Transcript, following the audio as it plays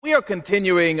are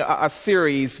continuing a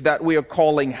series that we are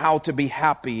calling How to Be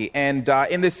Happy. And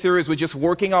in this series, we're just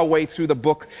working our way through the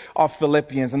book of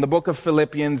Philippians. And the book of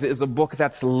Philippians is a book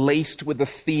that's laced with the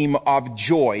theme of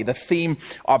joy, the theme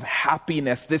of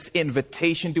happiness, this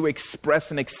invitation to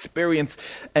express and experience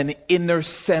an inner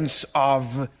sense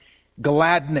of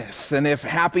gladness. And if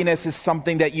happiness is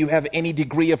something that you have any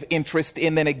degree of interest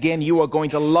in, then again, you are going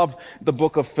to love the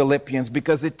book of Philippians,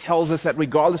 because it tells us that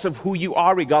regardless of who you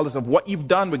are, regardless of what you've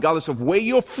done, regardless of where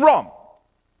you're from,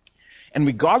 and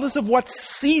regardless of what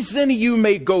season you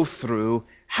may go through,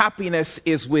 happiness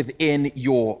is within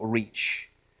your reach.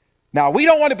 Now, we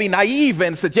don't want to be naive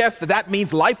and suggest that that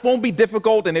means life won't be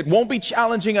difficult and it won't be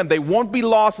challenging and there won't be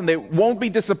loss and there won't be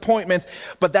disappointments,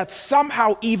 but that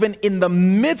somehow even in the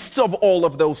midst of all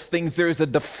of those things, there is a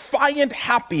defiant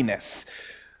happiness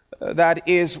that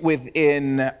is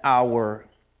within our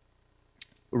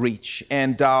reach.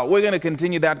 And we're going to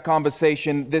continue that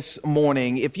conversation this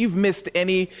morning. If you've missed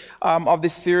any of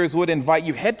this series, would invite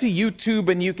you, head to YouTube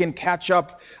and you can catch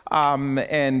up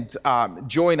and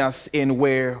join us in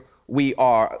where we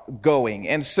are going.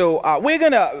 And so we're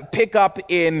going to pick up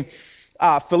in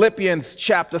Philippians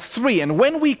chapter 3. And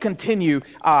when we continue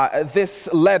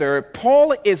this letter,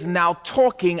 Paul is now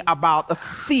talking about the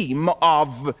theme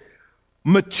of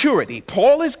maturity.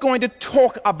 Paul is going to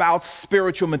talk about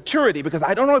spiritual maturity, because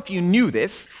I don't know if you knew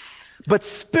this, but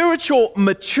spiritual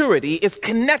maturity is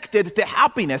connected to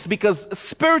happiness, because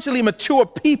spiritually mature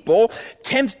people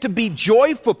tend to be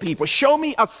joyful people. Show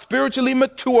me a spiritually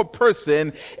mature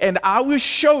person, and I will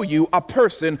show you a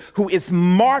person who is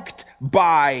marked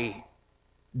by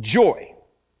joy.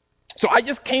 So I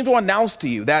just came to announce to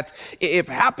you that if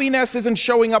happiness isn't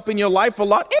showing up in your life a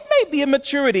lot, it may be a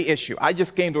maturity issue. I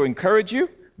just came to encourage you.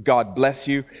 God bless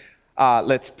you.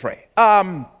 Let's pray.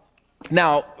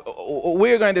 Now,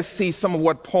 we're going to see some of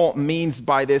what Paul means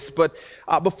by this, but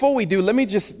before we do, let me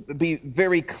just be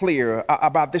very clear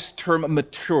about this term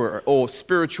mature or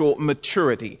spiritual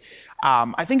maturity.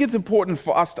 I think it's important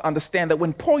for us to understand that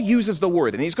when Paul uses the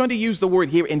word, and he's going to use the word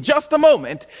here in just a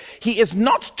moment, he is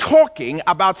not talking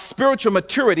about spiritual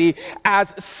maturity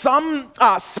as some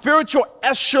spiritual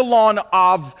echelon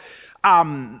of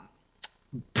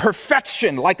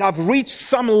perfection, like I've reached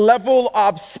some level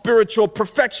of spiritual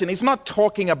perfection. He's not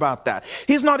talking about that.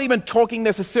 He's not even talking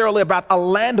necessarily about a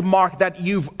landmark that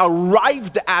you've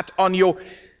arrived at on your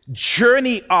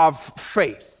journey of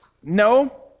faith.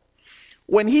 No.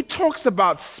 When he talks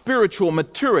about spiritual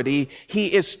maturity,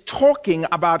 he is talking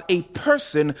about a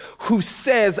person who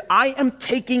says, I am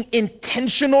taking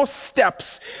intentional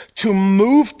steps to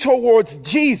move towards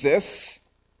Jesus,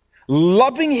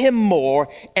 loving him more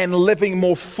and living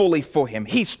more fully for him.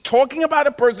 He's talking about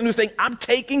a person who's saying, I'm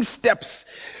taking steps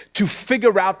to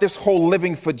figure out this whole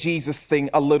living for Jesus thing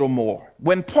a little more.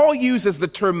 When Paul uses the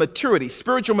term maturity,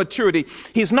 spiritual maturity,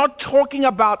 he's not talking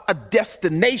about a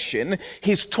destination.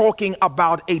 He's talking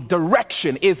about a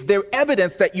direction. Is there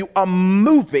evidence that you are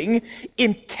moving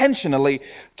intentionally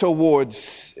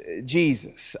towards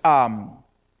Jesus?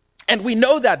 And we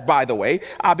know that, by the way,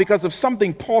 because of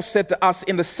something Paul said to us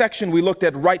in the section we looked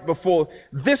at right before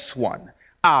this one,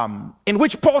 in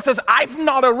which Paul says, I've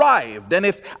not arrived. And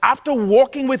if after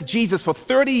walking with Jesus for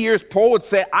 30 years, Paul would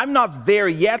say, I'm not there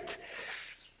yet,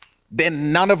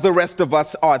 then none of the rest of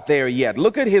us are there yet.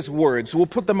 Look at his words. We'll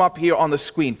put them up here on the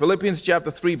screen. Philippians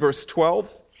chapter 3, verse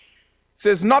 12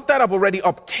 says, not that I've already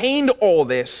obtained all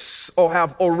this or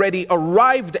have already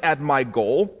arrived at my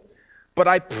goal, but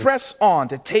I press on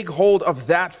to take hold of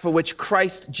that for which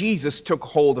Christ Jesus took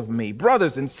hold of me.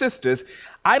 Brothers and sisters,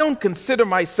 I don't consider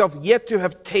myself yet to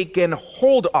have taken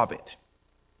hold of it.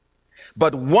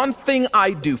 But one thing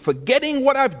I do, forgetting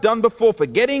what I've done before,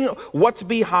 forgetting what's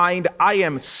behind, I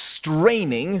am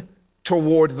straining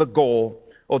toward the goal,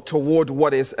 or toward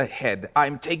what is ahead.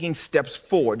 I'm taking steps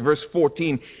forward. Verse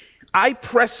 14, I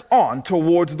press on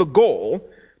towards the goal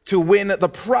to win the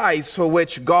prize for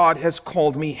which God has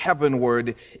called me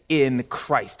heavenward in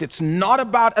Christ. It's not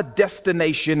about a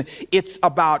destination, it's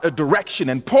about a direction.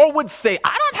 And Paul would say,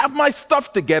 I don't have my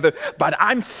stuff together, but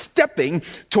I'm stepping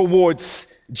towards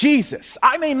Jesus.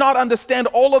 I may not understand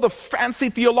all of the fancy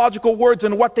theological words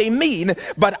and what they mean,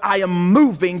 but I am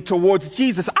moving towards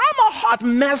Jesus. I'm a hot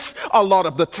mess a lot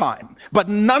of the time, but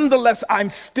nonetheless, I'm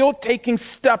still taking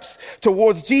steps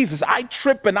towards Jesus. I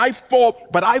trip and I fall,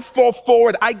 but I fall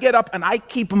forward, I get up, and I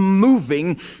keep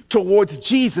moving towards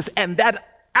Jesus. And that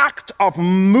act of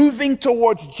moving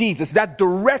towards Jesus, that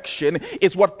direction,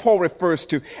 is what Paul refers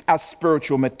to as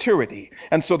spiritual maturity.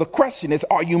 And so the question is,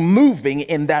 are you moving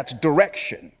in that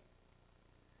direction?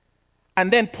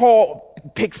 And then Paul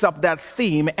picks up that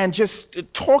theme and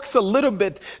just talks a little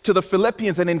bit to the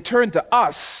Philippians and in turn to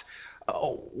us.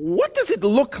 What does it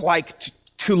look like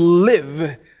to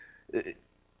live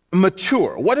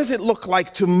mature? What does it look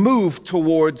like to move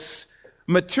towards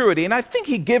maturity? And I think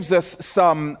he gives us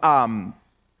some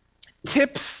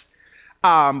tips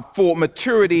for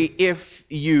maturity, if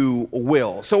you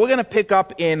will. So we're going to pick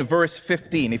up in verse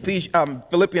 15.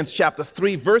 Philippians chapter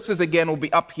 3, verses again will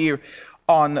be up here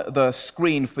on the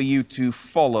screen for you to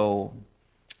follow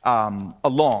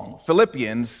along.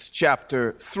 Philippians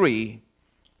chapter 3,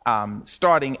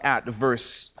 starting at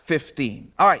verse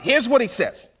 15. All right, here's what he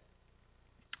says.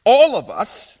 All of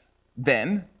us,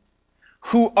 then,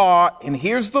 who are, and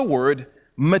here's the word,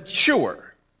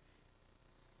 mature,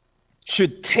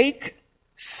 should take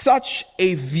such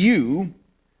a view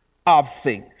of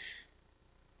things.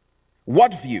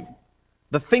 What view?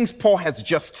 The things Paul has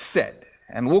just said.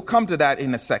 And we'll come to that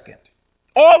in a second.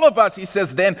 All of us, he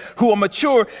says then, who are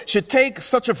mature should take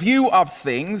such a view of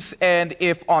things. And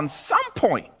if on some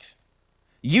point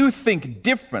you think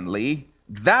differently,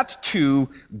 that too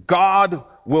God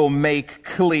will make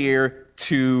clear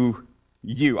to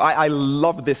you. I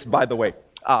love this, by the way.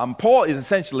 Paul is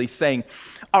essentially saying,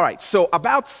 all right, so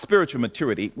about spiritual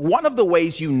maturity, one of the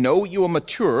ways you know you are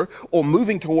mature or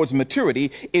moving towards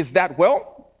maturity is that,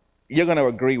 well, you're going to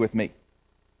agree with me.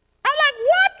 I'm like,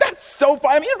 what? That's so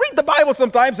fun. I mean, you read the Bible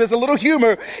sometimes, there's a little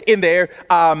humor in there.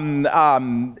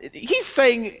 He's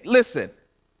saying, listen,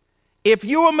 if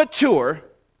you are mature,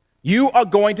 you are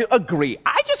going to agree.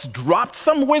 I just dropped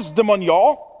some wisdom on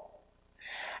y'all,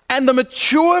 and the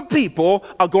mature people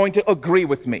are going to agree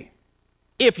with me.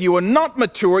 If you are not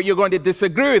mature, you're going to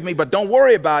disagree with me, but don't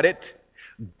worry about it.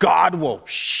 God will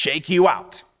shake you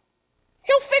out.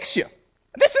 He'll fix you.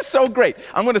 This is so great.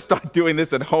 I'm going to start doing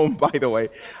this at home, by the way,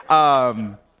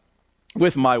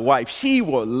 with my wife. She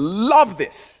will love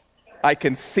this. I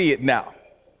can see it now.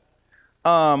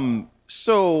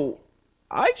 So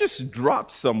I just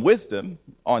dropped some wisdom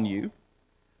on you.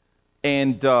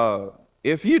 And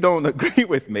if you don't agree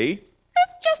with me,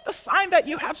 it's just a sign that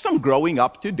you have some growing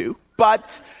up to do.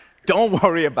 But don't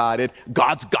worry about it.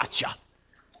 God's got you.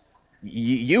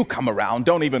 You come around.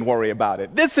 Don't even worry about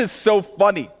it. This is so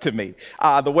funny to me,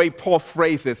 the way Paul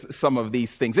phrases some of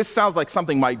these things. This sounds like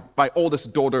something my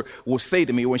oldest daughter will say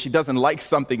to me when she doesn't like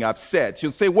something I've said.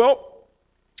 She'll say, well,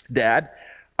 Dad,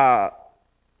 I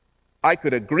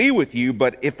could agree with you,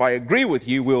 but if I agree with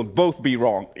you, we'll both be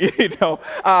wrong.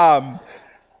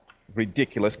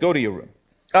 Ridiculous. Go to your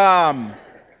room.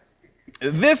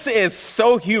 This is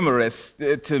so humorous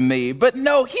to me, but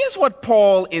no, here's what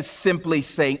Paul is simply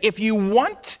saying. If you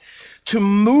want to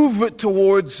move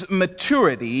towards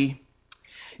maturity,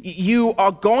 you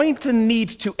are going to need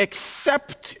to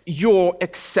accept your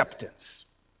acceptance.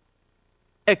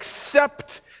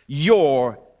 Accept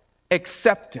your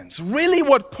acceptance. Really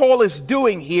what Paul is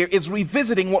doing here is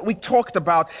revisiting what we talked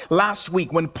about last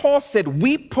week when Paul said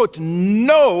we put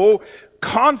no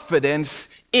confidence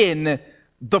in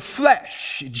the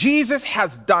flesh. Jesus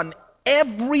has done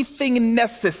everything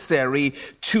necessary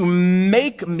to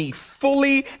make me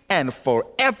fully and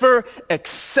forever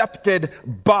accepted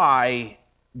by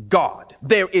God.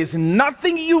 There is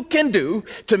nothing you can do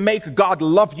to make God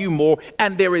love you more,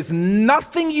 and there is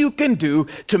nothing you can do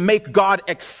to make God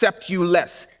accept you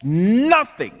less.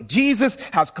 Nothing. Jesus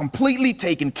has completely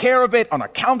taken care of it on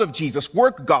account of Jesus'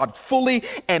 work. God fully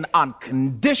and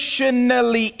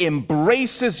unconditionally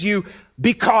embraces you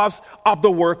because of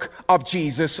the work of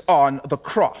Jesus on the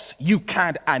cross. You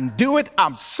can't undo it.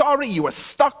 I'm sorry. You are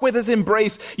stuck with his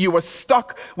embrace. You are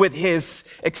stuck with his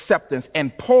acceptance.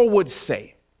 And Paul would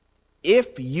say,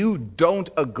 if you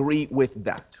don't agree with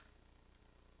that,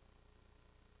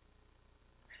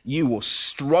 you will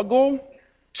struggle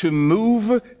to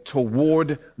move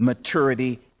toward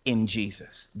maturity in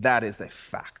Jesus. That is a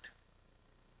fact.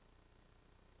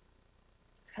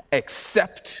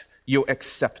 Accept your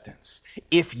acceptance.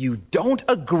 If you don't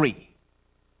agree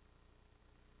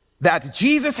that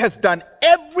Jesus has done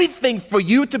everything for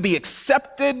you to be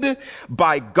accepted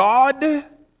by God,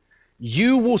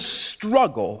 you will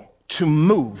struggle to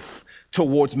move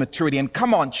towards maturity. And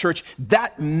come on, church,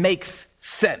 that makes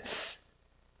sense.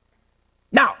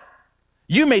 Now,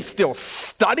 you may still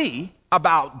study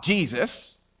about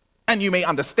Jesus And you may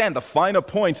understand the finer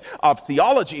points of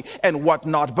theology and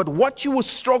whatnot, but what you will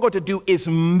struggle to do is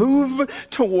move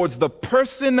towards the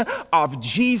person of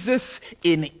Jesus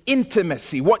in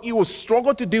intimacy. What you will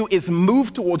struggle to do is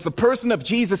move towards the person of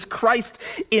Jesus Christ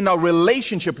in a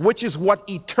relationship, which is what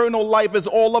eternal life is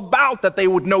all about, that they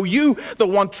would know you, the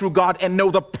one true God, and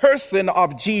know the person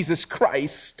of Jesus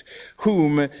Christ,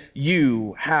 whom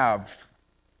you have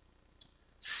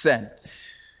sent.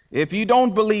 If you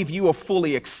don't believe you are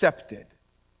fully accepted,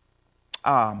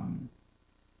 and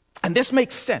this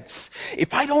makes sense.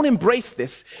 If I don't embrace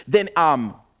this, then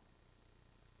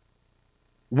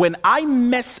when I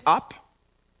mess up,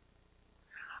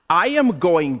 I am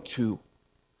going to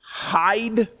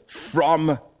hide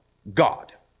from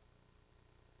God.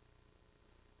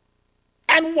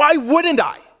 And why wouldn't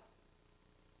I?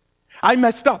 I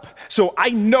messed up. So I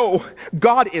know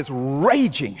God is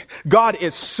raging. God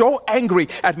is so angry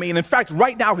at me. And in fact,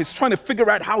 right now, he's trying to figure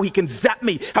out how he can zap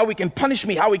me, how he can punish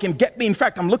me, how he can get me. In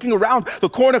fact, I'm looking around the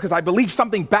corner because I believe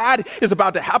something bad is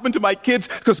about to happen to my kids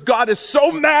because God is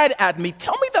so mad at me.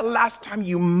 Tell me the last time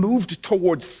you moved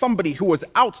towards somebody who was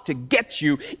out to get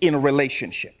you in a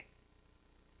relationship.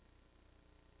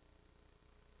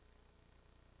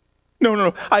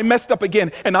 No, I messed up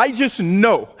again. And I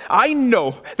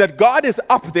know that God is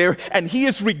up there and he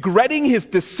is regretting his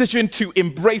decision to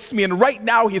embrace me. And right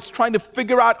now he's trying to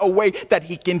figure out a way that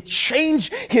he can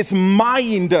change his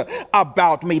mind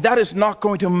about me. That is not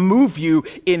going to move you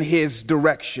in his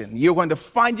direction. You're going to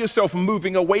find yourself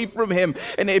moving away from him.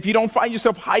 And if you don't find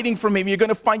yourself hiding from him, you're going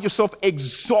to find yourself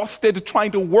exhausted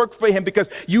trying to work for him because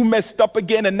you messed up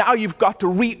again. And now you've got to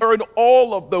re-earn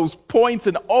all of those points.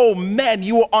 And oh man,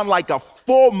 you were on like a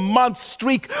 4-month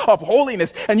streak of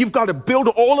holiness and you've got to build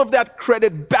all of that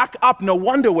credit back up. No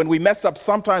wonder when we mess up,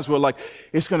 sometimes we're like,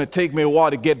 it's going to take me a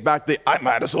while to get back there. I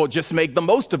might as well just make the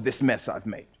most of this mess I've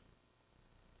made.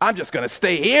 I'm just going to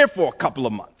stay here for a couple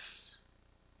of months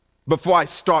before I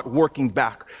start working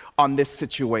back on this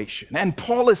situation. And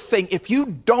Paul is saying, if you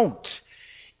don't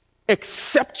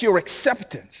accept your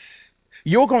acceptance,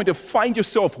 you're going to find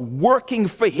yourself working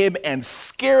for him and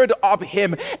scared of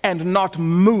him and not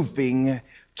moving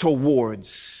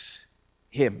towards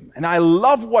him. And I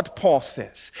love what Paul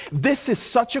says. This is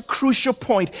such a crucial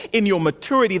point in your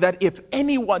maturity that if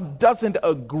anyone doesn't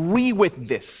agree with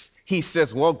this, he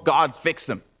says, well, God fix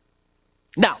them.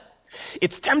 Now,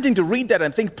 it's tempting to read that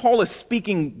and think Paul is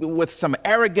speaking with some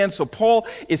arrogance, or Paul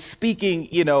is speaking,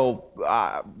 in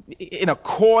a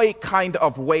coy kind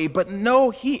of way. But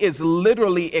no, he is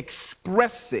literally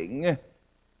expressing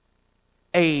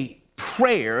a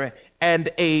prayer and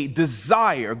a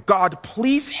desire. God,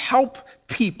 please help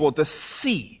people to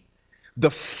see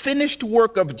the finished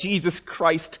work of Jesus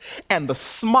Christ and the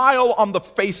smile on the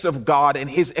face of God and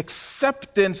his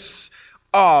acceptance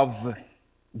of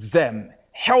them.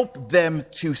 Help them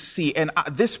to see. And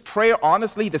this prayer,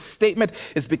 honestly, the statement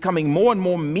is becoming more and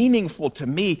more meaningful to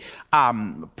me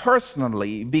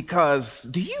personally, because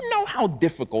do you know how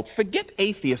difficult, forget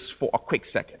atheists for a quick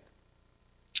second.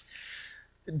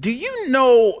 Do you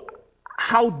know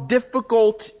how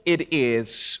difficult it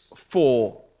is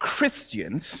for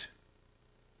Christians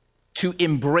to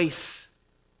embrace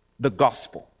the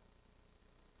gospel?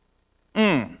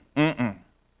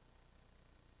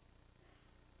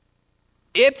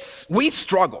 We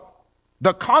struggle.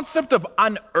 The concept of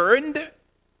unearned,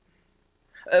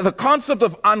 the concept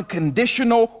of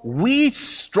unconditional, we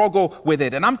struggle with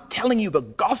it. And I'm telling you, the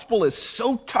gospel is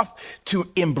so tough to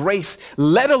embrace,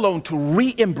 let alone to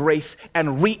re-embrace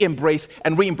and re-embrace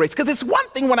and re-embrace. Because it's one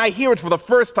thing when I hear it for the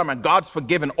first time and God's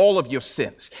forgiven all of your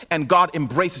sins and God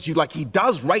embraces you like he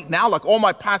does right now, like all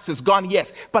my past is gone,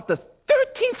 yes. But the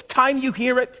 13th time you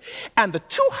hear it and the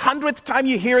 200th time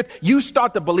you hear it, you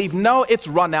start to believe, no, it's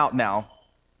run out now.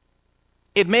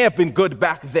 It may have been good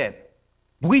back then.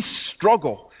 We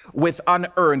struggle with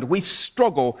unearned. We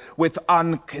struggle with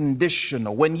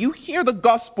unconditional. When you hear the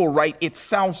gospel right, it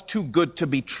sounds too good to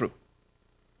be true.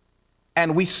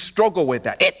 And we struggle with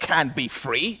that. It can't be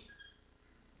free.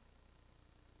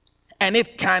 And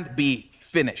it can't be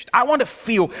finished. I want to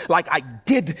feel like I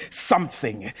did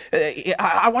something.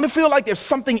 I want to feel like there's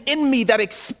something in me that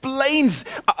explains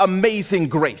amazing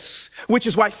grace, which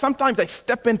is why sometimes I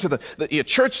step into the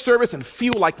church service and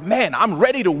feel like, man, I'm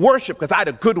ready to worship because I had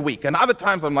a good week. And other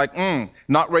times I'm like,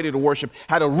 not ready to worship,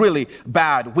 had a really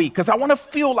bad week. Because I want to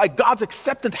feel like God's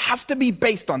acceptance has to be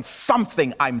based on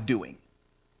something I'm doing.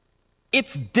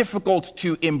 It's difficult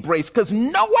to embrace because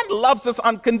no one loves us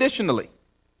unconditionally.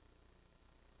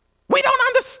 We don't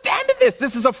understand is.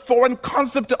 This is a foreign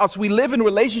concept to us. We live in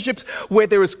relationships where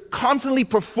there is constantly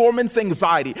performance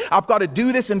anxiety. I've got to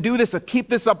do this and do this, or keep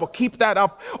this up, or keep that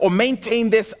up, or maintain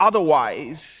this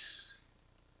otherwise.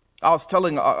 I was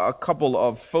telling a couple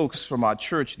of folks from our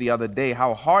church the other day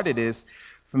how hard it is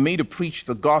for me to preach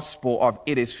the gospel of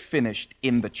it is finished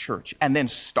in the church and then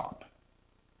stop.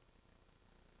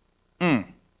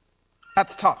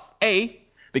 That's tough. A,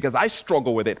 because I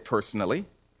struggle with it personally,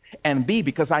 and B,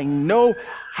 because I know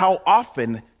how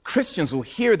often Christians will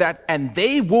hear that and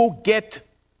they will get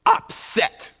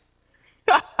upset.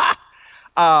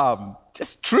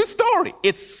 Just true story.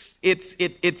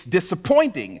 It's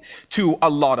disappointing to a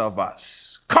lot of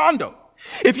us. Kondo.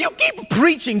 If you keep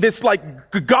preaching this like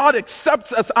God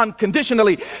accepts us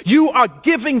unconditionally, you are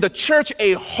giving the church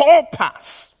a hall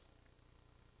pass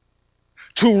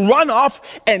to run off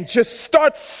and just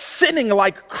start sinning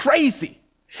like crazy.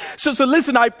 So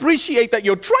listen, I appreciate that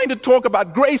you're trying to talk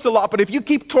about grace a lot, but if you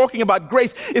keep talking about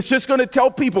grace, it's just going to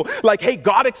tell people like, hey,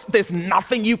 there's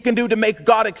nothing you can do to make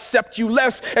God accept you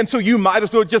less, and so you might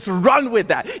as well just run with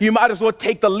that. You might as well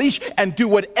take the leash and do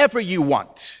whatever you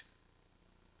want.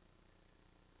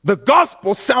 The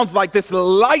gospel sounds like this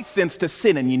license to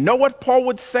sin, and you know what Paul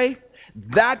would say?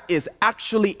 That is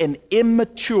actually an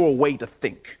immature way to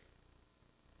think.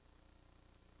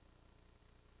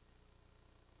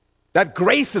 That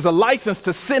grace is a license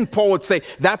to sin, Paul would say,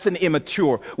 that's an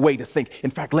immature way to think.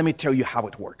 In fact, let me tell you how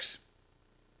it works.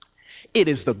 It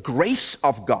is the grace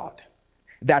of God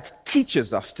that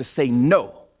teaches us to say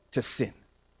no to sin.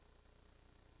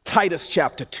 Titus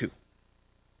chapter 2.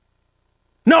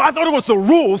 No, I thought it was the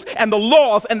rules and the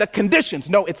laws and the conditions.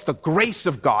 No, it's the grace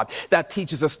of God that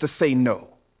teaches us to say no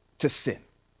to sin.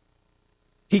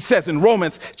 He says in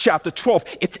Romans chapter 12,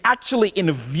 it's actually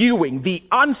in viewing the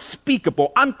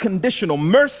unspeakable, unconditional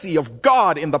mercy of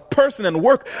God in the person and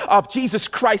work of Jesus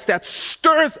Christ that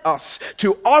stirs us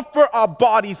to offer our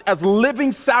bodies as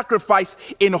living sacrifice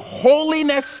in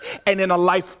holiness and in a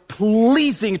life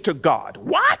pleasing to God.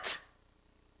 What?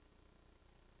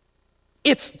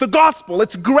 It's the gospel.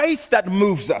 It's grace that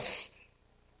moves us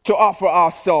to offer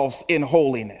ourselves in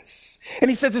holiness. And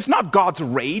he says it's not God's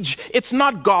rage. It's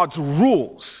not God's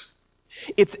rules.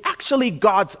 It's actually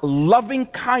God's loving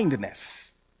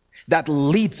kindness that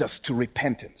leads us to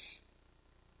repentance.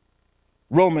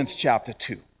 Romans chapter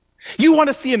 2. You want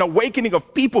to see an awakening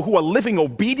of people who are living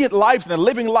obedient lives and are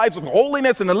living lives of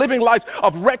holiness and are living lives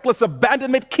of reckless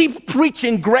abandonment. Keep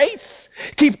preaching grace.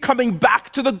 Keep coming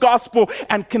back to the gospel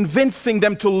and convincing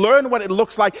them to learn what it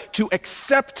looks like to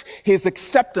accept his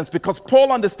acceptance. Because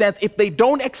Paul understands if they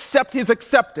don't accept his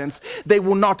acceptance, they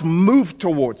will not move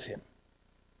towards him.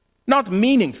 Not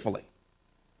meaningfully.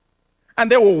 And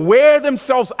they will wear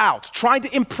themselves out trying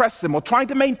to impress him or trying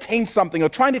to maintain something or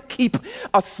trying to keep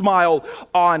a smile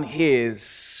on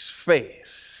his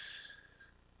face.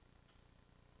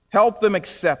 Help them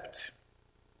accept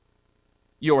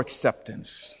your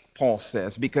acceptance, Paul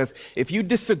says, because if you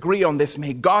disagree on this,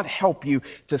 may God help you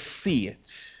to see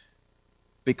it,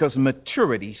 because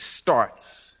maturity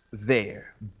starts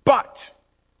there. But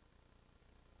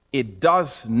it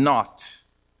does not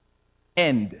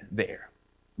end there.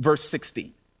 Verse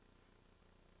 16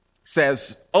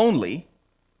 says, only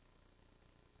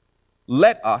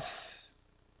let us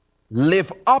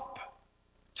live up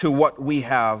to what we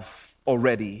have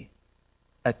already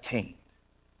attained.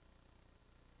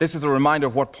 This is a reminder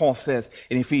of what Paul says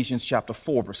in Ephesians chapter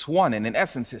 4, verse 1. And in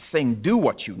essence, it's saying, do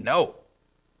what you know,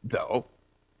 though.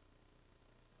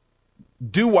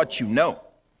 Do what you know.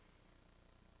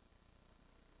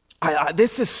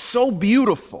 This is so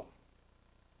beautiful.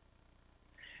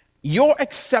 Your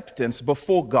acceptance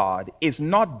before God is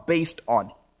not based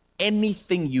on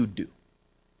anything you do.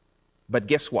 But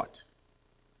guess what?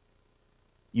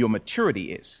 Your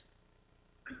maturity is.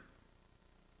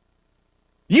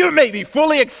 You may be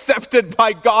fully accepted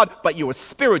by God, but you're a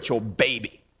spiritual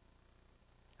baby.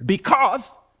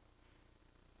 Because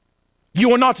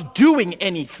you are not doing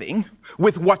anything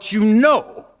with what you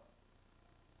know.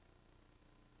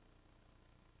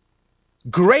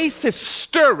 Grace is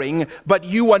stirring, but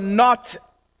you are not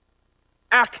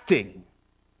acting.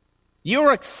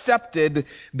 You're accepted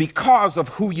because of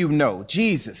who you know,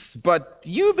 Jesus. But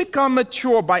you become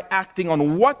mature by acting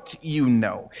on what you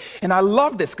know. And I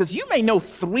love this because you may know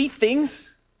 3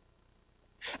 things,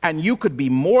 and you could be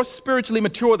more spiritually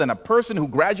mature than a person who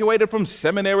graduated from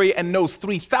seminary and knows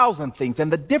 3,000 things.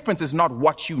 And the difference is not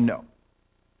what you know.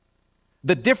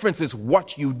 The difference is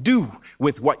what you do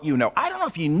with what you know. I don't know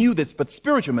if you knew this, but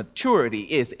spiritual maturity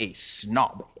is a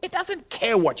snob. It doesn't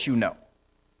care what you know.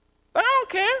 I don't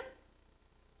care.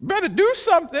 Better do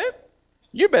something.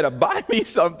 You better buy me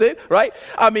something, right?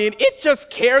 I mean, it just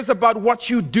cares about what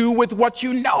you do with what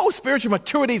you know. Spiritual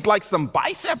maturity is like some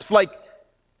biceps. Like,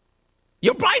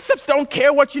 your biceps don't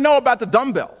care what you know about the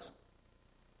dumbbells.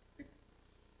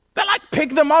 They're like,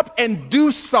 pick them up and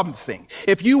do something.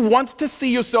 If you want to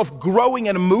see yourself growing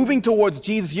and moving towards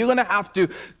Jesus, you're going to have to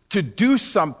do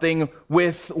something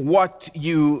with what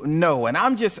you know. And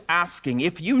I'm just asking,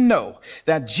 if you know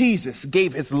that Jesus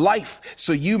gave his life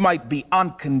so you might be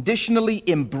unconditionally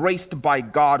embraced by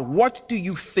God, what do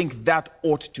you think that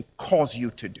ought to cause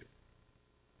you to do?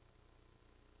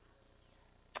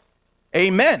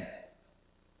 Amen.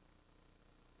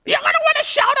 You're going to want to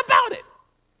shout about it.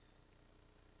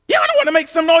 You're going to want to make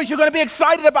some noise. You're going to be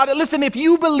excited about it. Listen, if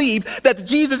you believe that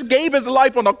Jesus gave his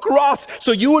life on a cross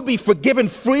so you would be forgiven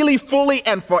freely, fully,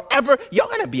 and forever, you're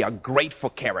going to be a grateful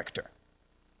character.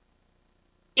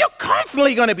 You're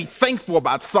constantly going to be thankful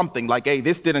about something like, hey,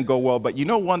 this didn't go well, but you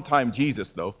know one time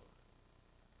Jesus, though,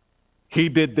 he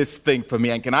did this thing for me.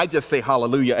 And can I just say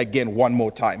hallelujah again one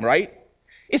more time, right?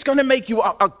 It's going to make you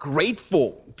a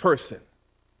grateful person.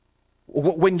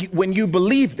 When you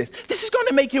believe this is going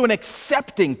to make you an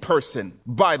accepting person,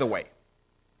 by the way.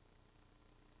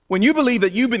 When you believe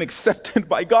that you've been accepted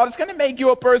by God, it's going to make you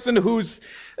a person who's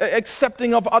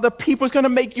accepting of other people. It's going to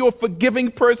make you a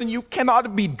forgiving person. You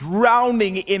cannot be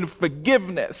drowning in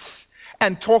forgiveness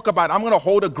and talk about, I'm going to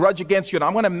hold a grudge against you and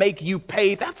I'm going to make you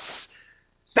pay. That's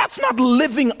not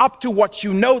living up to what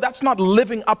you know. That's not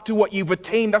living up to what you've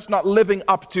attained. That's not living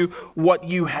up to what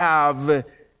you have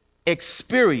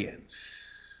experienced.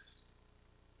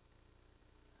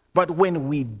 But when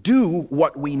we do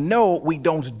what we know, we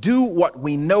don't do what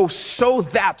we know so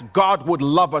that God would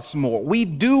love us more. We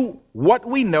do what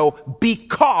we know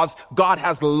because God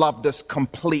has loved us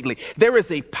completely. There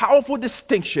is a powerful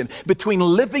distinction between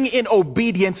living in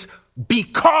obedience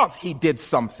because he did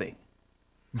something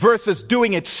versus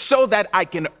doing it so that I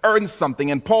can earn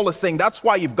something. And Paul is saying that's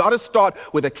why you've got to start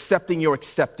with accepting your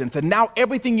acceptance. And now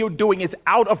everything you're doing is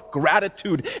out of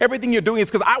gratitude. Everything you're doing is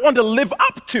because I want to live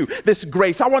up to this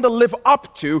grace. I want to live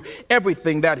up to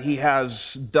everything that he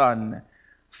has done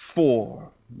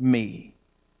for me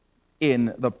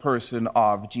in the person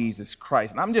of Jesus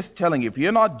Christ. And I'm just telling you, if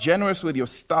you're not generous with your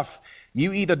stuff,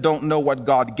 you either don't know what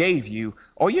God gave you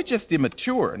or you're just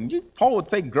immature. And Paul would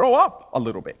say, grow up a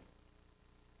little bit.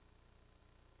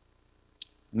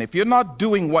 And if you're not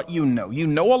doing what you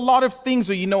know a lot of things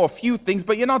or you know a few things,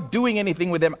 but you're not doing anything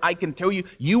with them, I can tell you,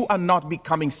 you are not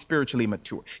becoming spiritually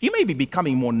mature. You may be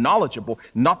becoming more knowledgeable,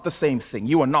 not the same thing.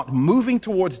 You are not moving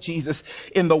towards Jesus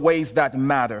in the ways that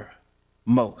matter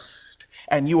most.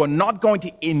 And you are not going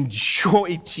to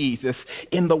enjoy Jesus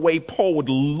in the way Paul would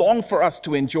long for us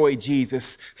to enjoy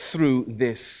Jesus through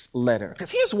this letter.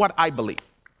 Because here's what I believe.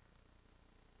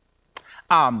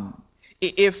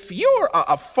 If you're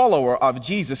a follower of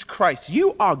Jesus Christ,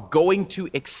 you are going to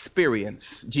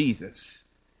experience Jesus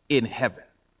in heaven,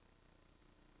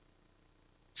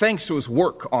 thanks to his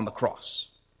work on the cross.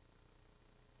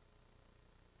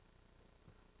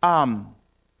 But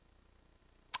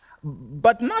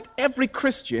not every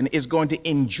Christian is going to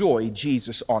enjoy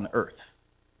Jesus on earth.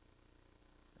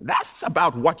 That's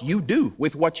about what you do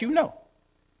with what you know.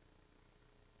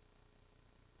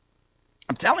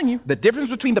 I'm telling you, the difference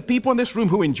between the people in this room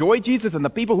who enjoy Jesus and the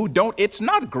people who don't, it's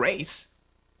not grace.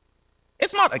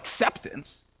 It's not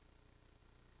acceptance.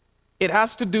 It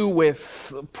has to do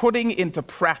with putting into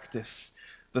practice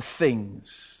the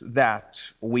things that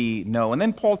we know. And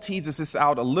then Paul teases this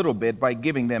out a little bit by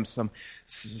giving them some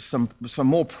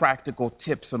more practical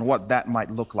tips on what that might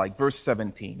look like. Verse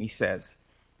 17, he says,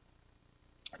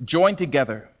 join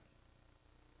together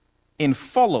in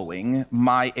following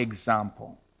my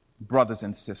example, brothers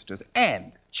and sisters,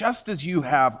 and just as you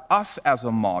have us as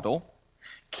a model,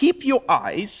 keep your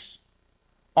eyes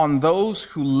on those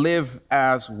who live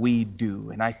as we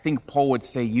do. And I think Paul would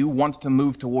say, you want to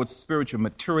move towards spiritual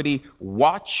maturity,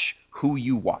 watch who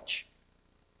you watch.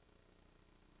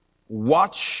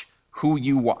 Watch who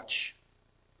you watch.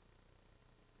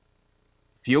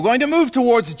 If you're going to move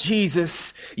towards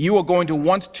Jesus, you are going to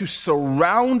want to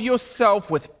surround yourself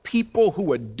with people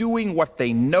who are doing what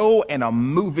they know and are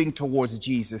moving towards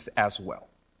Jesus as well.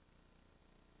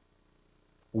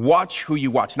 Watch who you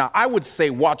watch. Now, I would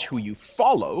say watch who you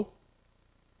follow,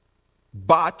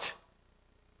 but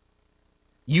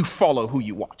you follow who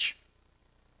you watch.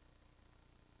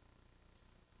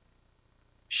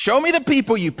 Show me the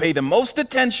people you pay the most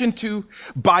attention to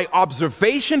by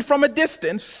observation from a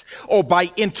distance or by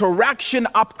interaction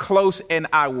up close, and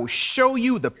I will show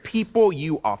you the people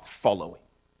you are following.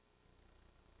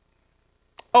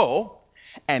 Oh,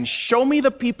 and show me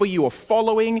the people you are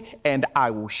following, and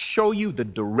I will show you the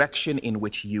direction in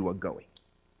which you are going.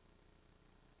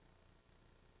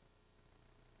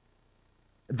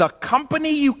 The company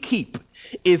you keep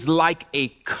is like a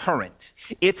current.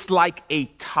 It's like a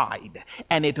tide,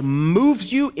 and it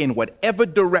moves you in whatever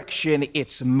direction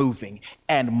it's moving,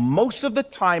 and most of the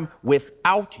time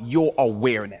without your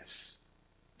awareness.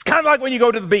 It's kind of like when you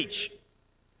go to the beach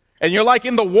and you're like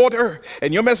in the water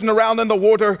and you're messing around in the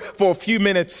water for a few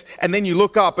minutes, and then you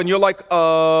look up and you're like,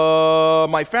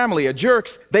 my family are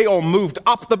jerks. They all moved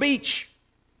up the beach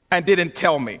and didn't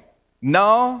tell me.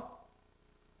 No.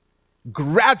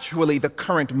 Gradually, the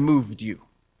current moved you.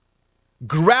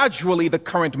 Gradually, the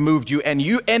current moved you, and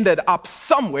you ended up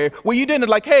somewhere where you didn't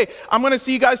like, hey, I'm going to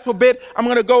see you guys for a bit. I'm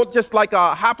going to go just like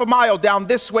a half a mile down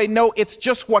this way. No, it's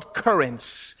just what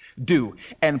currents do.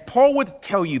 And Paul would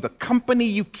tell you the company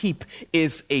you keep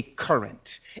is a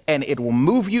current, and it will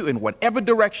move you in whatever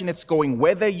direction it's going,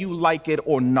 whether you like it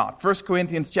or not. 1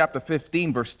 Corinthians chapter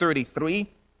 15, verse 33,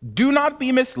 do not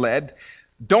be misled.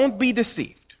 Don't be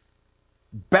deceived.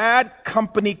 Bad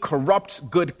company corrupts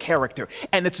good character.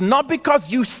 And it's not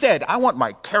because you said, I want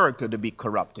my character to be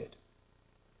corrupted.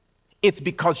 It's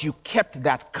because you kept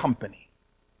that company.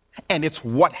 And it's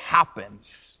what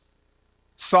happens.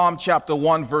 Psalm chapter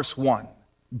 1, verse 1.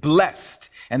 Blessed.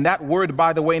 And that word,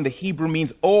 by the way, in the Hebrew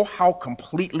means, oh, how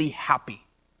completely happy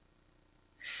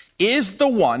is the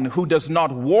one who does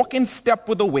not walk in step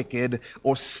with the wicked,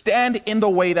 or stand in the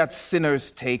way that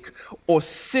sinners take, or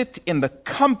sit in the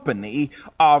company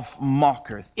of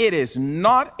mockers. It is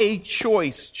not a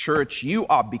choice, church. You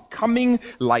are becoming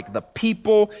like the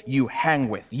people you hang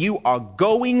with. You are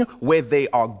going where they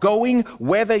are going,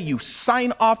 whether you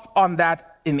sign off on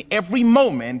that in every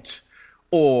moment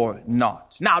or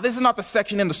not. Now, this is not the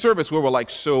section in the service where we're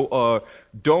like, so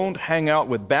don't hang out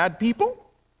with bad people.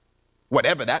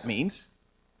 Whatever that means.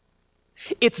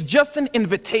 It's just an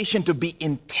invitation to be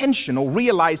intentional,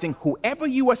 realizing whoever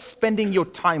you are spending your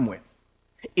time with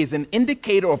is an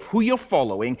indicator of who you're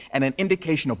following and an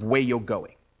indication of where you're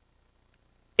going.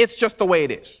 It's just the way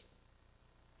it is.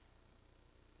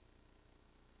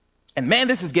 And man,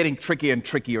 this is getting trickier and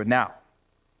trickier now.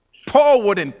 Paul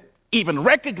wouldn't even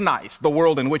recognize the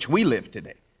world in which we live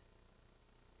today.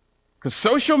 Because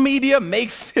social media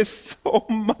makes this so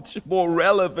much more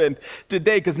relevant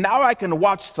today. Because now I can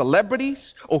watch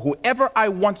celebrities or whoever I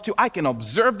want to. I can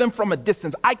observe them from a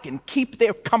distance. I can keep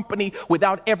their company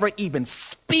without ever even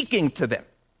speaking to them.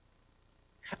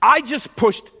 I just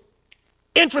pushed,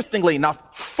 interestingly enough,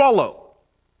 follow.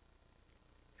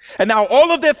 And now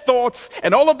all of their thoughts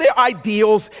and all of their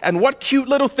ideals and what cute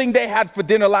little thing they had for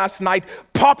dinner last night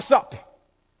pops up.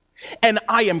 And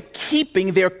I am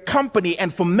keeping their company,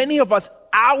 and for many of us,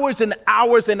 hours and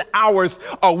hours and hours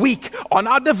a week on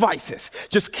our devices,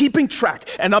 just keeping track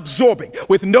and absorbing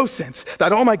with no sense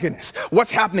that, oh my goodness,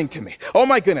 what's happening to me? Oh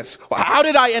my goodness, how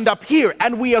did I end up here?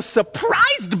 And we are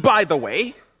surprised, by the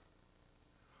way,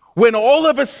 when all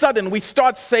of a sudden we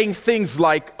start saying things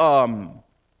like,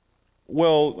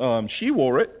 she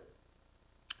wore it.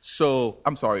 So,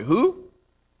 I'm sorry, who?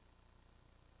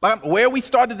 Where we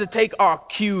started to take our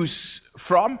cues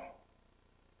from.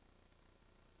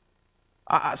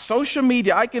 Social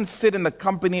media, I can sit in the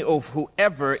company of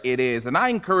whoever it is, and I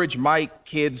encourage my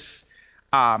kids,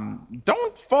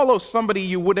 don't follow somebody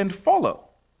you wouldn't follow.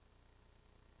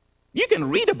 You can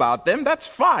read about them, that's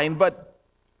fine, but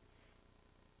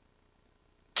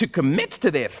to commit to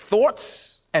their thoughts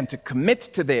and to commit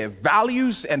to their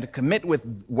values and to commit with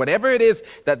whatever it is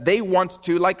that they want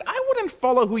to, like, I wouldn't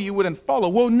follow who you wouldn't follow.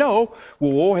 Well, no.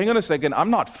 Well, hang on a second. I'm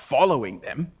not following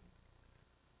them.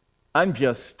 I'm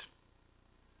just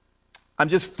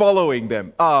following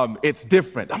them. It's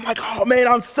different. I'm like, oh man,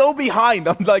 I'm so behind.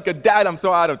 I'm like a dad. I'm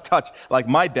so out of touch, like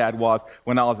my dad was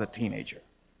when I was a teenager.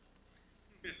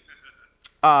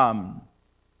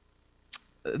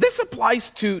 This applies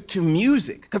to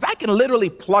music, because I can literally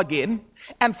plug in,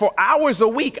 and for hours a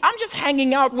week, I'm just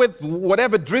hanging out with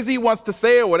whatever Drizzy wants to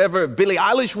say, or whatever Billie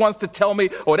Eilish wants to tell me,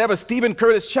 or whatever Stephen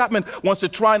Curtis Chapman wants to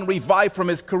try and revive from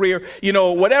his career,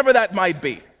 whatever that might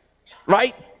be,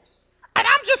 right? And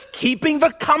I'm just keeping the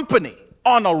company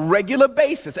on a regular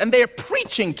basis, and they're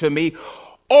preaching to me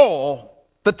all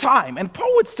the time. And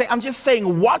Paul would say, I'm just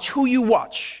saying, watch who you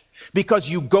watch, because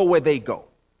you go where they go.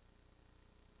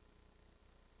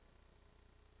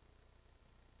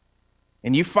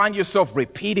 And you find yourself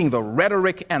repeating the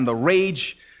rhetoric and the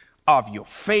rage of your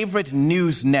favorite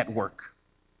news network.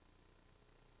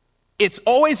 It's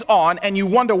always on, and you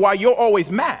wonder why you're always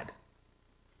mad.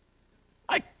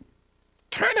 Like,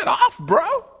 turn it off,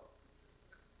 bro.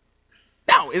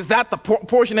 Now, is that the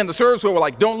portion in the service where we're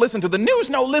like, don't listen to the news?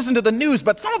 No, listen to the news.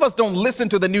 But some of us don't listen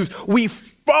to the news. We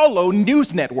follow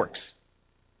news networks.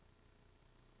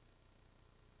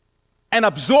 And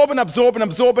absorb and absorb and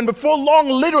absorb. And before long,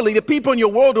 literally, the people in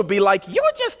your world will be like,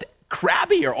 you're just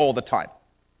crabbier all the time.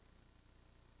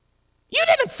 You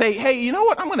didn't say, hey, you know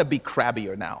what? I'm going to be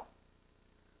crabbier now.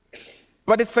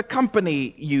 But it's the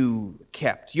company you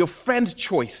kept, your friend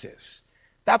choices.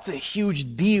 That's a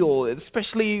huge deal,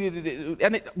 especially,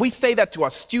 and we say that to our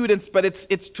students, but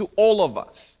it's to all of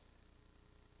us.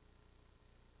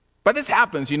 But this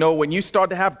happens, when you start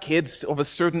to have kids of a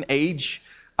certain age,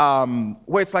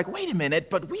 where it's like, wait a minute,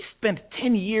 but we spent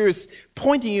 10 years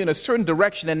pointing you in a certain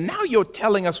direction, and now you're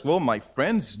telling us, well, my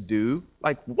friends do.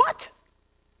 Like, what?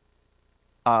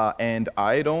 And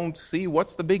I don't see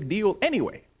what's the big deal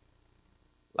anyway.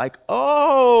 Like,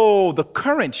 oh, the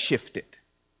current shifted.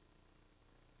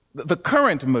 The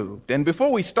current moved. And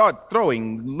before we start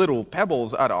throwing little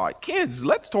pebbles at our kids,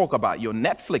 let's talk about your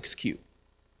Netflix queue.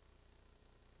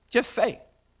 Just say.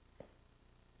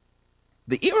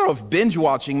 The era of binge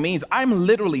watching means I'm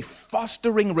literally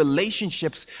fostering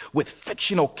relationships with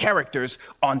fictional characters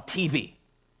on TV.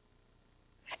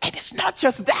 And it's not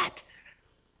just that.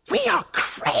 We are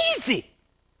crazy.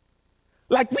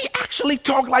 Like, we actually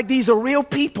talk like these are real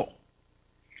people.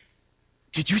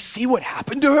 Did you see what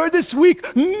happened to her this week?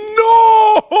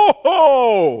 No!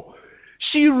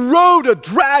 She rode a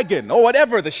dragon, or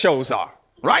whatever the shows are,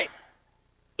 right?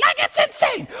 Like, it's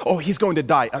insane. Oh, he's going to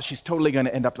die. Oh, she's totally going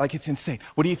to end up like, it's insane.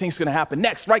 What do you think is going to happen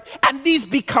next, right? And these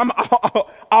become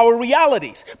our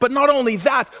realities. But not only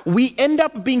that, we end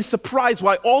up being surprised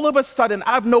why all of a sudden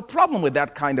I have no problem with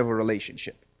that kind of a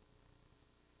relationship.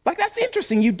 Like, that's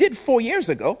interesting. You did 4 years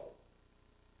ago.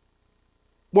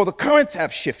 Well, the currents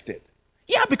have shifted.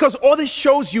 Yeah, because all the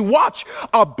shows you watch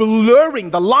are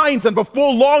blurring the lines, and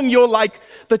before long you're like,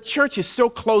 the church is so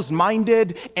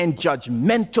closed-minded and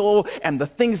judgmental, and the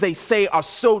things they say are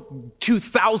so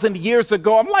 2,000 years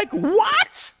ago. I'm like,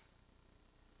 what?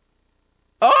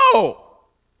 Oh,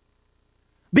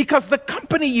 because the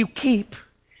company you keep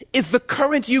is the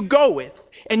current you go with,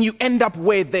 and you end up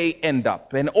where they end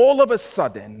up. And all of a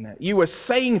sudden, you are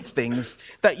saying things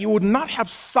that you would not have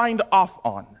signed off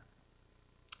on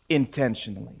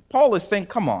intentionally. Paul is saying,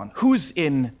 come on, who's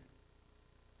in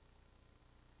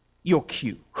your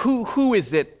queue? Who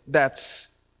is it that's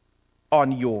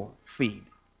on your feed?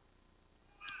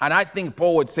 And I think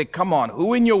Paul would say, come on,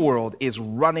 who in your world is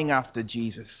running after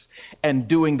Jesus and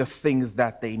doing the things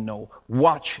that they know?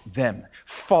 Watch them,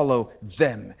 follow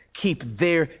them, keep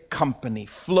their company,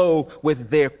 flow with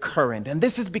their current. And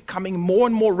this is becoming more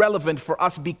and more relevant for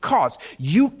us because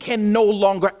you can no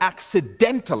longer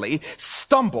accidentally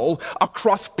stumble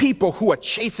across people who are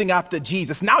chasing after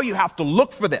Jesus. Now you have to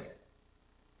look for them.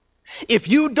 If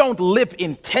you don't live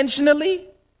intentionally,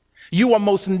 you are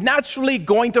most naturally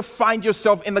going to find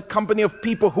yourself in the company of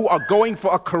people who are going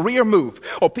for a career move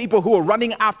or people who are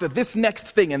running after this next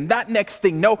thing and that next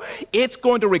thing. No, it's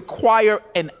going to require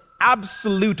an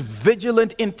absolute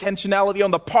vigilant intentionality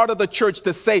on the part of the church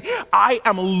to say, I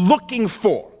am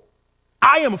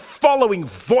following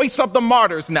voice of the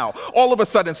martyrs now, all of a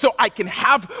sudden, so I can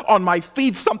have on my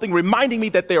feed something reminding me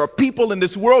that there are people in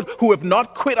this world who have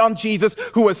not quit on Jesus,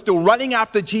 who are still running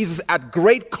after Jesus at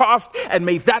great cost, and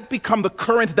may that become the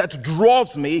current that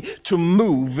draws me to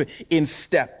move in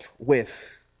step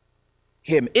with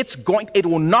him. It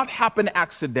will not happen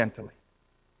accidentally.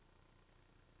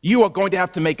 You are going to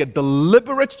have to make a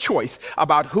deliberate choice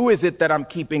about who is it that I'm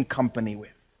keeping company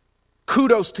with.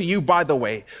 Kudos to you, by the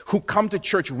way, who come to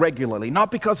church regularly,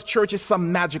 not because church is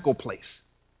some magical place,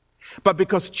 but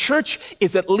because church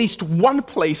is at least one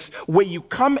place where you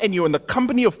come and you're in the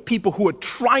company of people who are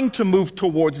trying to move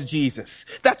towards Jesus.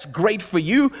 That's great for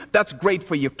you. That's great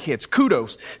for your kids.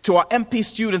 Kudos to our MP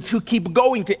students who keep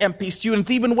going to MP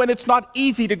students, even when it's not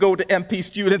easy to go to MP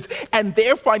students, and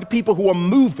there find people who are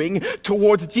moving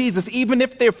towards Jesus. Even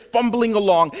if they're fumbling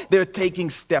along, they're taking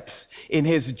steps in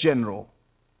his general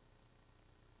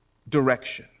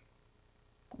direction.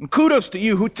 And kudos to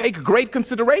you who take great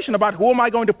consideration about who am I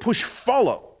going to push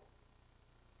follow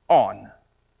on,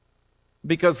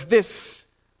 because this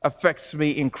affects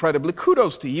me incredibly.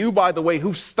 Kudos to you, by the way,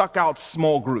 who stuck out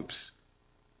small groups.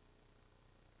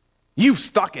 You've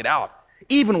stuck it out,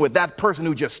 even with that person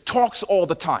who just talks all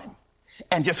the time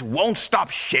and just won't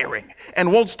stop sharing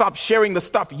the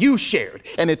stuff you shared,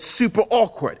 and it's super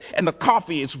awkward and the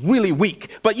coffee is really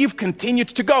weak, but you've continued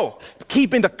to go,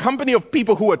 keeping the company of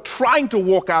people who are trying to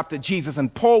walk after Jesus.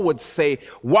 And Paul would say,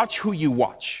 watch who you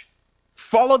watch.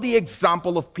 Follow the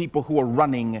example of people who are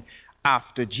running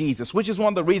after Jesus, which is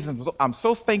one of the reasons I'm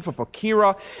so thankful for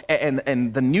Kira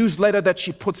and the newsletter that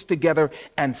she puts together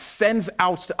and sends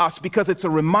out to us, because it's a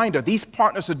reminder. These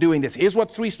partners are doing this. Here's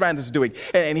what Three Strands is doing,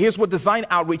 and here's what Design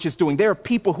Outreach is doing. There are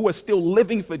people who are still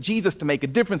living for Jesus to make a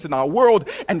difference in our world,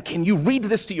 and can you read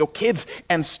this to your kids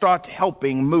and start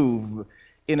helping move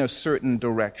in a certain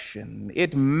direction?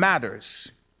 It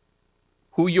matters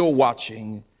who you're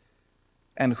watching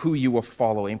and who you are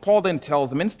following. Paul then tells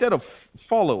them, instead of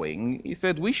following, he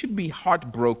said, we should be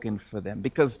heartbroken for them,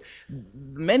 because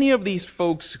many of these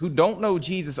folks who don't know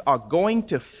Jesus are going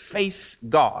to face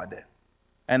God.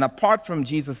 And apart from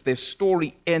Jesus, their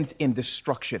story ends in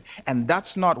destruction. And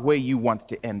that's not where you want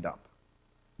to end up.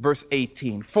 Verse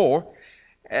 18, for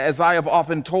as I have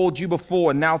often told you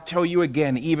before, and now tell you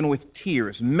again, even with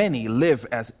tears, many live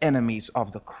as enemies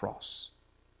of the cross.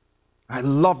 I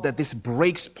love that this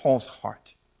breaks Paul's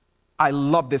heart. I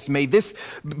love this. May this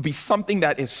be something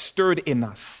that is stirred in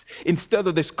us. Instead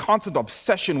of this constant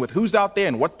obsession with who's out there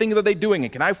and what things are they doing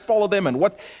and can I follow them and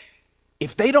what.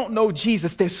 If they don't know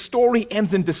Jesus, their story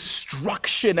ends in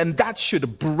destruction, and that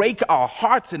should break our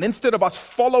hearts. And instead of us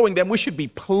following them, we should be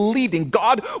pleading,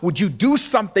 God, would you do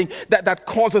something that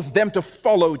causes them to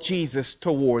follow Jesus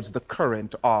towards the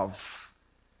current of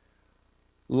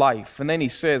life. And then he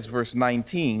says, verse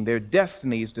 19, their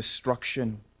destiny is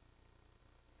destruction.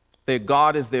 Their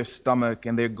God is their stomach,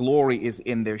 and their glory is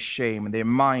in their shame, and their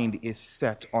mind is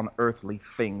set on earthly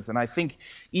things. And I think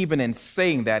even in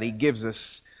saying that, he gives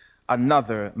us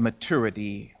another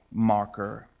maturity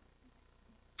marker.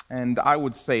 And I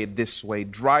would say it this way,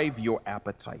 drive your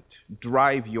appetite.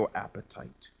 Drive your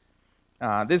appetite.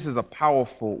 This is a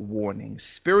powerful warning.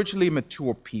 Spiritually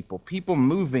mature people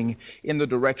moving in the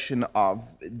direction of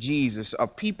Jesus, are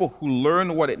people who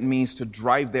learn what it means to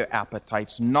drive their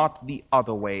appetites, not the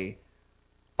other way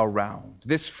around.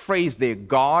 This phrase, their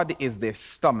God is their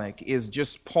stomach, is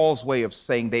just Paul's way of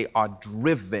saying they are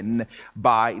driven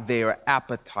by their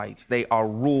appetites. They are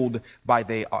ruled by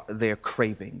their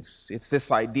cravings. It's this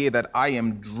idea that I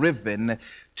am driven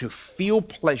to feel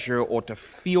pleasure or to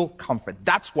feel comfort.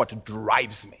 That's what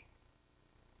drives me.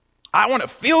 I want to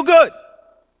feel good.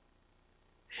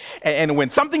 And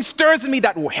when something stirs in me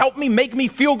that will help me, make me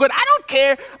feel good, I don't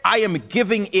care. I am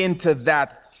giving into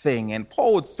that thing. And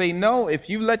Paul would say, no, if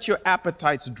you let your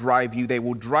appetites drive you, they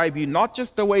will drive you not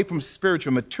just away from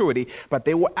spiritual maturity, but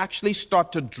they will actually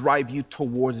start to drive you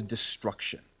towards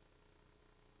destruction.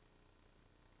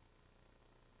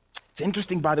 It's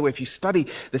interesting, by the way, if you study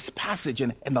this passage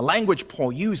and the language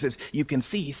Paul uses, you can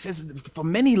see he says, for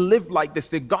many live like this,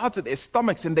 their gods are their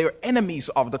stomachs and they're enemies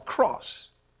of the cross.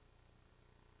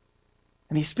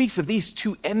 And he speaks of these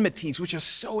two enmities, which are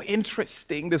so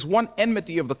interesting. There's one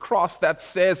enmity of the cross that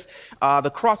says,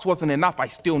 the cross wasn't enough, I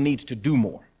still need to do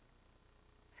more.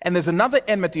 And there's another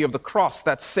enmity of the cross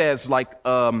that says,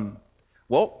 the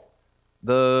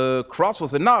cross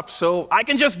was enough, so I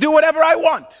can just do whatever I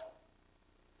want.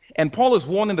 And Paul is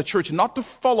warning the church not to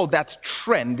follow that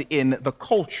trend in the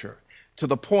culture to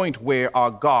the point where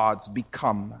our gods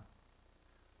become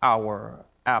our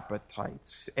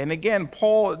appetites. And again,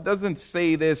 Paul doesn't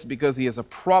say this because he has a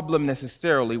problem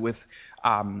necessarily with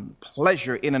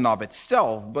pleasure in and of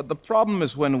itself, but the problem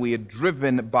is when we are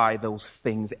driven by those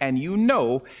things. And you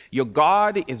know your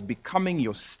God is becoming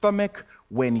your stomach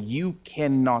when you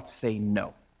cannot say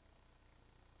no.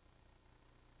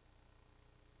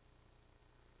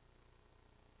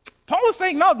 Paul is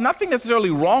saying, no, nothing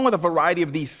necessarily wrong with a variety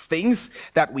of these things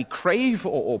that we crave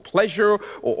or pleasure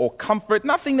or comfort.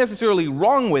 Nothing necessarily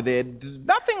wrong with it.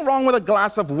 Nothing wrong with a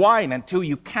glass of wine until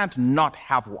you can't not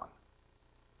have one.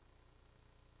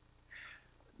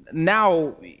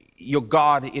 Now your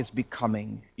God is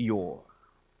becoming your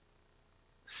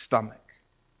stomach.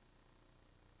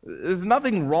 There's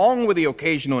nothing wrong with the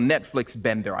occasional Netflix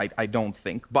bender, I don't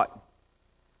think, but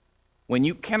when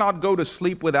you cannot go to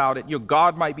sleep without it, your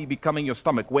God might be becoming your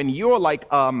stomach. When you're like,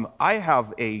 I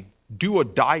have a do or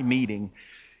die meeting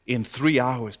in 3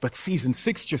 hours, but season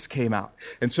 6 just came out,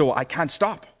 and so I can't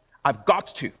stop. I've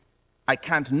got to. I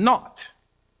can't not.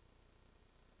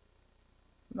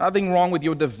 Nothing wrong with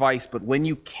your device, but when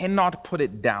you cannot put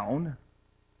it down,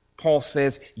 Paul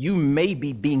says you may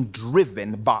be being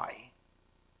driven by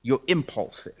your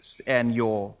impulses and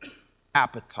your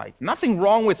appetites. Nothing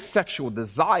wrong with sexual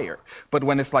desire, but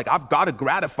when it's like, I've got to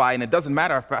gratify, and it doesn't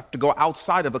matter if I have to go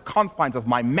outside of the confines of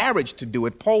my marriage to do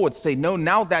it, Paul would say, no,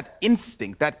 now that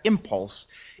instinct, that impulse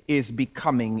is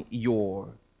becoming your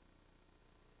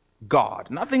God.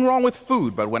 Nothing wrong with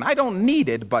food, but when I don't need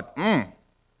it, but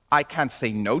I can't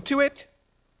say no to it.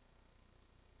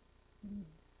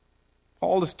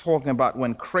 Paul is talking about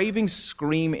when cravings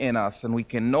scream in us and we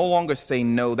can no longer say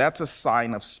no, that's a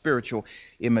sign of spiritual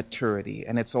immaturity.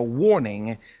 And it's a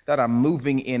warning that I'm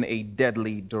moving in a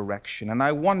deadly direction. And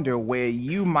I wonder where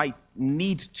you might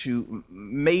need to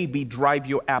maybe drive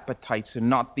your appetites and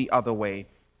not the other way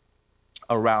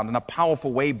around. And a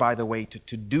powerful way, by the way,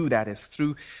 to do that is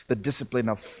through the discipline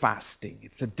of fasting.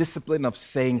 It's a discipline of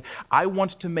saying, I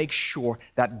want to make sure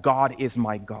that God is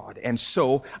my God. And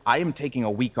so I am taking a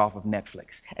week off of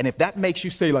Netflix. And if that makes you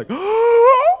say like,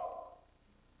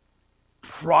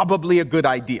 probably a good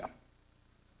idea.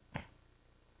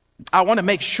 I want to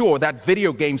make sure that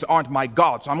video games aren't my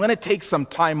God. So I'm going to take some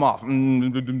time off.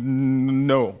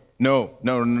 No,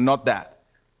 not that.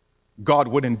 God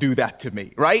wouldn't do that to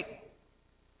me, right?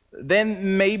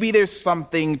 Then maybe there's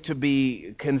something to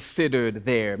be considered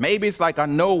there. Maybe it's like a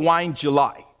no wine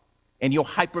July and you're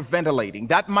hyperventilating.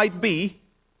 That might be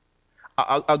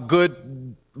a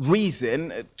good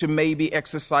reason to maybe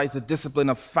exercise the discipline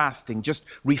of fasting, just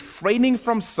refraining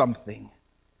from something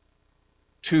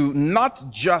to not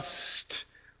just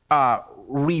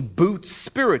reboot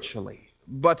spiritually,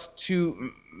 but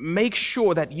to make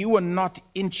sure that you are not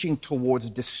inching towards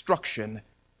destruction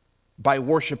by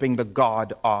worshiping the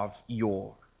God of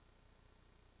your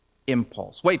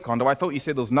impulse. Wait, Kondo, I thought you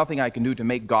said there was nothing I can do to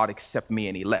make God accept me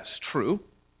any less. True.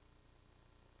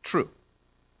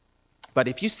 But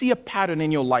if you see a pattern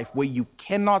in your life where you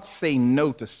cannot say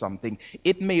no to something,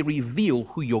 it may reveal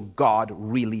who your God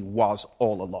really was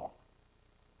all along.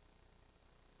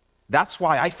 That's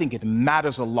why I think it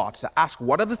matters a lot to ask,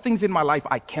 what are the things in my life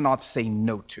I cannot say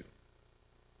no to?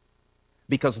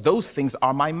 Because those things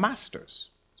are my masters.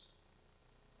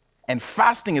 And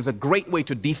fasting is a great way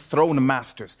to dethrone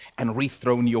masters and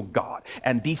rethrone your God,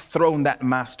 and dethrone that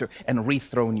master and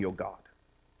rethrone your God.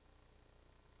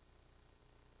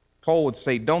 Paul would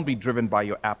say, don't be driven by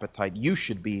your appetite. You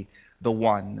should be the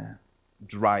one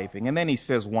driving. And then he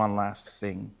says one last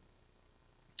thing.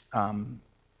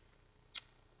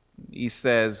 He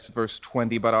says, verse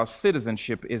 20, but our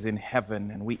citizenship is in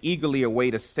heaven, and we eagerly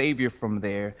await a Savior from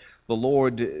there, the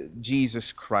Lord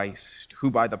Jesus Christ, who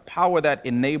by the power that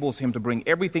enables him to bring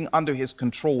everything under his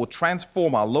control will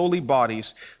transform our lowly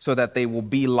bodies so that they will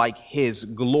be like his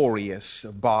glorious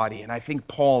body. And I think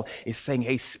Paul is saying,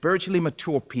 hey, spiritually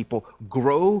mature people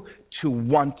grow to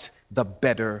want the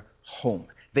better home.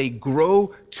 They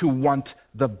grow to want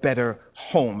the better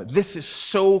home. This is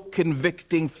so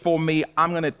convicting for me.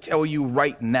 I'm going to tell you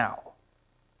right now.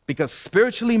 Because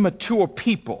spiritually mature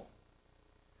people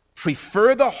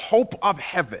prefer the hope of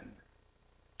heaven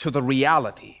to the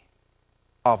reality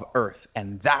of earth.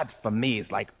 And that for me is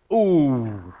like,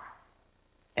 ooh,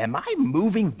 am I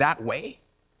moving that way?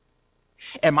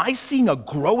 Am I seeing a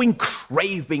growing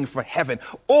craving for heaven?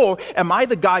 Or am I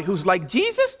the guy who's like,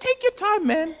 Jesus, take your time,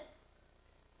 man.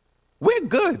 We're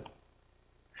good.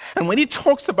 And when he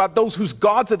talks about those whose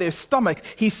gods are their stomach,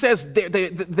 he says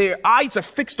their eyes are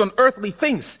fixed on earthly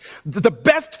things. The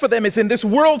best for them is in this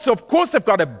world, so of course they've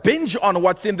got to binge on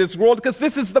what's in this world because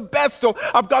this is the best, so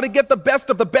I've got to get the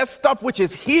best of the best stuff which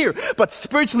is here. But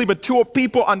spiritually mature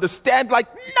people understand, like,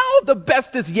 no, the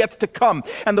best is yet to come.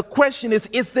 And the question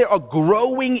is there a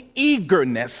growing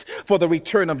eagerness for the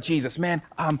return of Jesus? Man,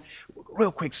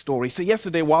 real quick story. So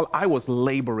yesterday, while I was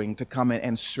laboring to come in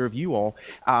and serve you all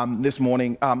this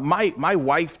morning, my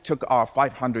wife took our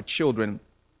 500 children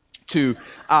to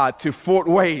Fort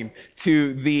Wayne,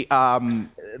 to the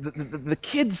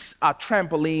kids'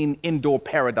 trampoline indoor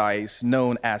paradise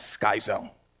known as Sky Zone.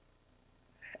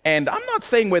 And I'm not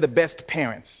saying we're the best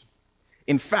parents.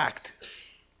 In fact,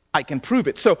 I can prove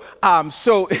it. So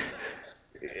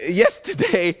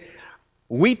yesterday,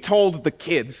 we told the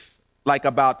kids, like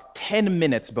about 10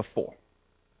 minutes before,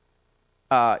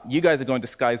 you guys are going to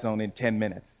Sky Zone in 10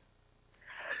 minutes.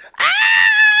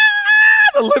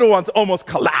 The little ones almost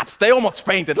collapsed. They almost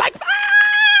fainted, like,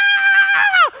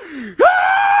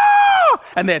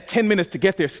 and they had 10 minutes to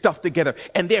get their stuff together.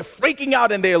 And they're freaking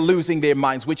out and they're losing their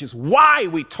minds, which is why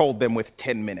we told them with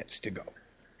 10 minutes to go.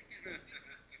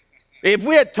 If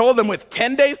we had told them with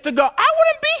 10 days to go, I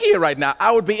wouldn't be here right now.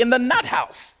 I would be in the nut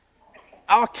house.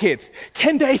 Our kids,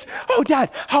 10 days. Oh, Dad,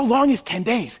 how long is 10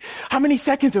 days? How many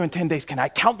seconds are in 10 days? Can I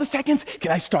count the seconds?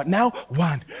 Can I start now?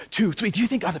 1, 2, 3. Do you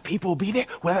think other people will be there?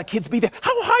 Will other kids be there?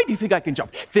 How high do you think I can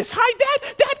jump? This high,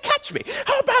 Dad? Dad, catch me.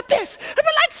 How about this? And they're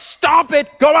like, stop it.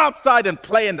 Go outside and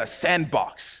play in the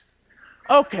sandbox.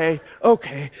 Okay.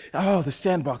 Oh, the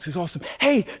sandbox is awesome.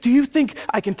 Hey, do you think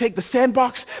I can take the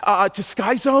sandbox to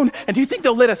Sky Zone? And do you think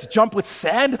they'll let us jump with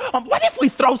sand? What if we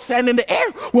throw sand in the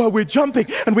air while we're jumping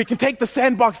and we can take the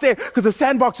sandbox there because the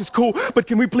sandbox is cool, but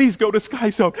can we please go to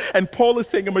Sky Zone? And Paul is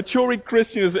saying a maturing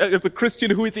Christian is a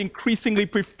Christian who is increasingly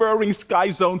preferring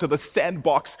Sky Zone to the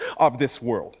sandbox of this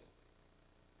world.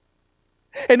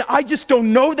 And I just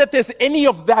don't know that there's any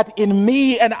of that in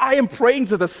me. And I am praying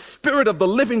to the Spirit of the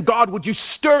living God, would you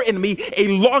stir in me a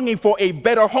longing for a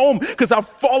better home? Because I've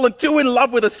fallen too in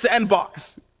love with a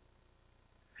sandbox.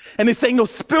 And he's saying, no,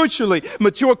 spiritually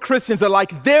mature Christians are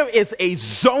like, there is a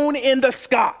zone in the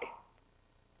sky.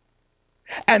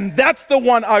 And that's the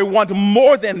one I want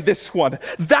more than this one.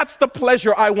 That's the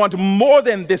pleasure I want more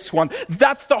than this one.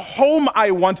 That's the home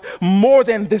I want more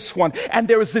than this one. And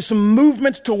there is this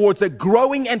movement towards a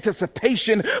growing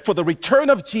anticipation for the return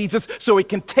of Jesus so it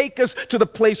can take us to the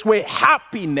place where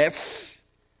happiness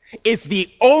is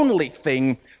the only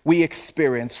thing we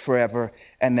experience forever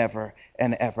and ever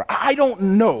and ever. I don't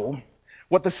know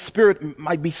what the Spirit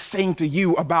might be saying to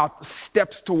you about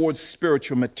steps towards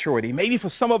spiritual maturity. Maybe for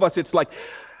some of us, it's like,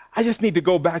 I just need to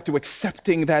go back to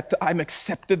accepting that I'm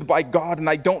accepted by God and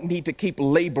I don't need to keep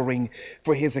laboring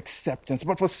for His acceptance.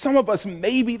 But for some of us,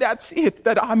 maybe that's it,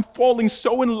 that I'm falling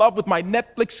so in love with my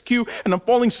Netflix queue and I'm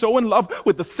falling so in love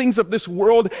with the things of this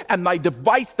world and my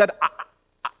device that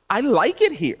I like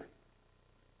it here.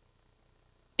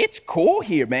 It's cool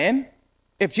here, man.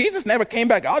 If Jesus never came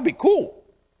back, I'd be cool.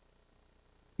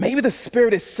 Maybe the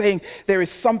Spirit is saying there is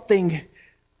something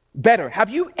better. Have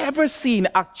you ever seen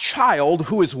a child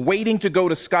who is waiting to go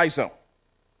to Sky Zone?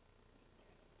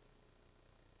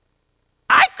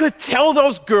 I could tell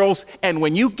those girls, and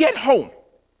when you get home,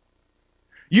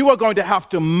 you are going to have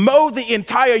to mow the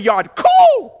entire yard.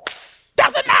 Cool!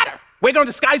 Doesn't matter. We're going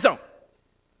to Sky Zone.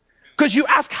 Because you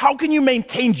ask, how can you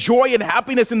maintain joy and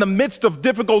happiness in the midst of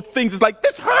difficult things? It's like,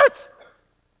 this hurts.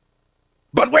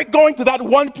 But we're going to that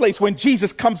one place when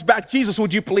Jesus comes back. Jesus,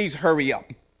 would you please hurry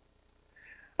up?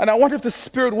 And I wonder if the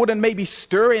Spirit wouldn't maybe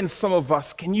stir in some of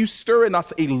us. Can you stir in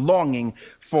us a longing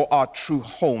for our true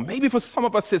home? Maybe for some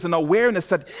of us there's an awareness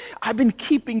that I've been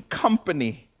keeping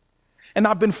company and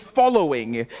I've been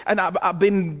following and I've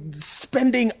been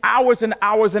spending hours and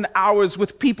hours and hours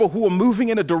with people who are moving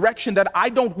in a direction that I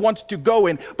don't want to go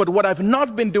in. But what I've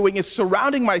not been doing is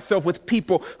surrounding myself with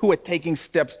people who are taking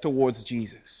steps towards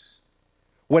Jesus.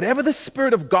 Whatever the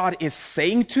Spirit of God is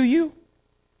saying to you,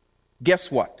 guess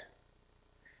what?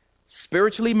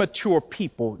 Spiritually mature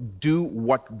people do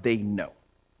what they know.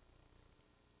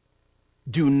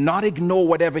 Do not ignore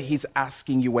whatever He's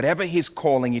asking you, whatever He's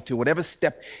calling you to, whatever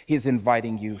step He's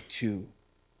inviting you to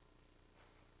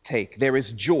take. There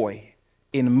is joy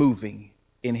in moving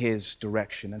in His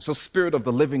direction. And so, Spirit of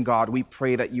the living God, we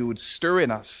pray that you would stir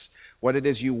in us what it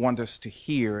is you want us to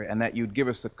hear and that you'd give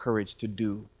us the courage to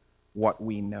do what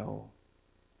we know.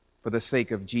 For the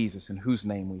sake of Jesus, in whose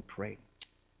name we pray.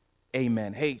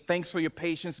 Amen. Hey, thanks for your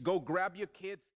patience. Go grab your kids.